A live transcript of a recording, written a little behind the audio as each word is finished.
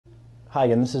Hi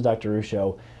again, this is Dr.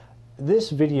 Ruscio.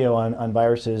 This video on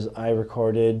viruses I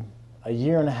recorded a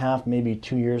year and a half, maybe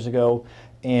 2 years ago,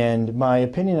 and my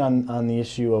opinion on the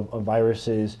issue of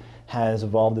viruses has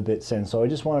evolved a bit since, so I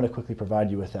just wanted to quickly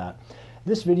provide you with that.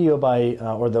 This video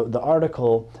or the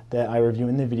article that I review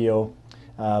in the video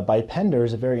by Pender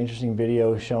is a very interesting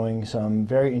video showing some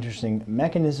very interesting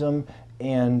mechanism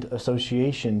and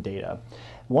association data.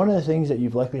 One of the things that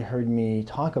you've likely heard me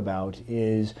talk about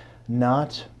is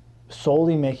not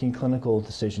solely making clinical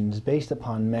decisions based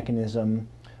upon mechanism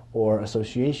or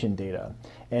association data.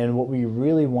 And what we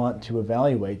really want to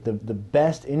evaluate, the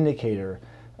best indicator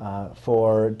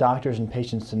for doctors and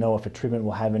patients to know if a treatment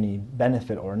will have any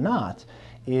benefit or not,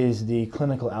 is the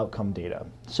clinical outcome data.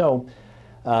 So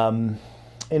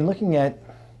in looking at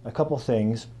a couple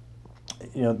things,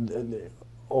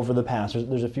 over the past,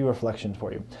 there's a few reflections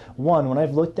for you. One, when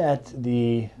I've looked at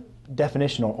the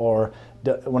definition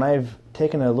when I've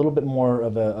taken a little bit more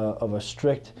of a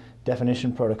strict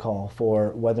definition protocol for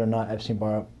whether or not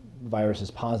Epstein-barr virus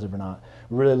is positive or not,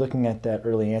 really looking at that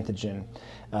early antigen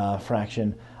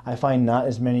fraction, I find not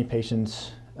as many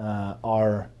patients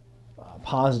are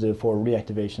positive for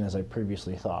reactivation as I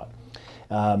previously thought.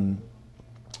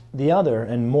 The other,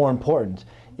 and more important,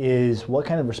 is what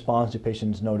kind of response do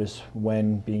patients notice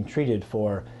when being treated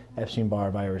for Epstein-barr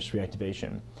virus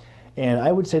reactivation. And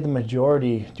I would say the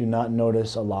majority do not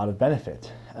notice a lot of benefit.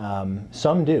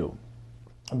 Some do,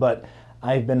 but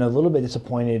I've been a little bit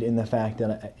disappointed in the fact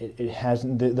that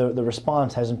the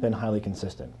response hasn't been highly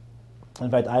consistent.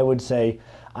 In fact, I would say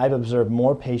I've observed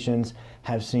more patients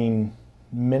have seen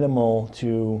minimal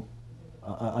to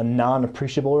a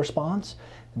non-appreciable response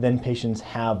than patients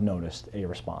have noticed a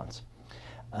response.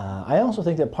 I also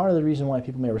think that part of the reason why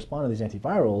people may respond to these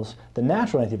antivirals, the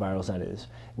natural antivirals that is,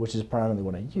 which is primarily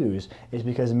what I use, is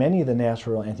because many of the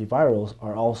natural antivirals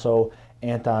are also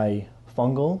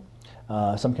antifungal.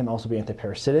 Some can also be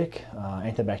antiparasitic,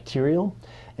 antibacterial,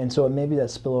 and so it may be that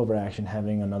spillover action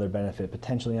having another benefit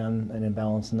potentially on an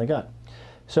imbalance in the gut.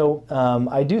 So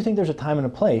I do think there's a time and a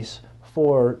place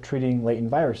for treating latent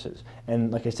viruses.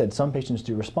 And like I said, some patients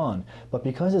do respond. But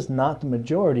because it's not the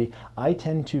majority, I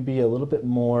tend to be a little bit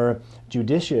more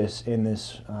judicious in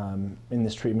this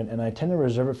treatment, and I tend to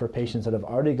reserve it for patients that have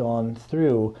already gone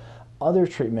through other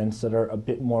treatments that are a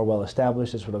bit more well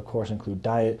established. This would of course include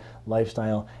diet,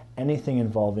 lifestyle, anything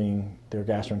involving their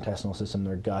gastrointestinal system,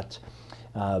 their gut,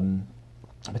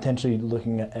 potentially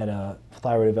looking at a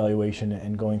thyroid evaluation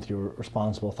and going through a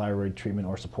responsible thyroid treatment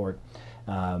or support.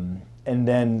 And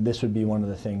then this would be one of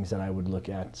the things that I would look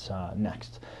at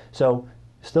next. So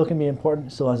still can be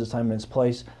important, still has its time and its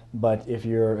place, but if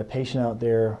you're a patient out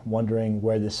there wondering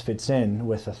where this fits in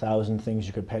with 1,000 things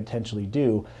you could potentially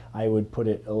do, I would put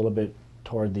it a little bit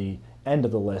toward the end of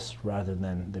the list rather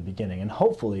than the beginning. And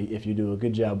hopefully, if you do a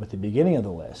good job with the beginning of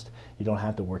the list, you don't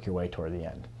have to work your way toward the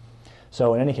end.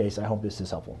 So in any case, I hope this is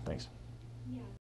helpful. Thanks.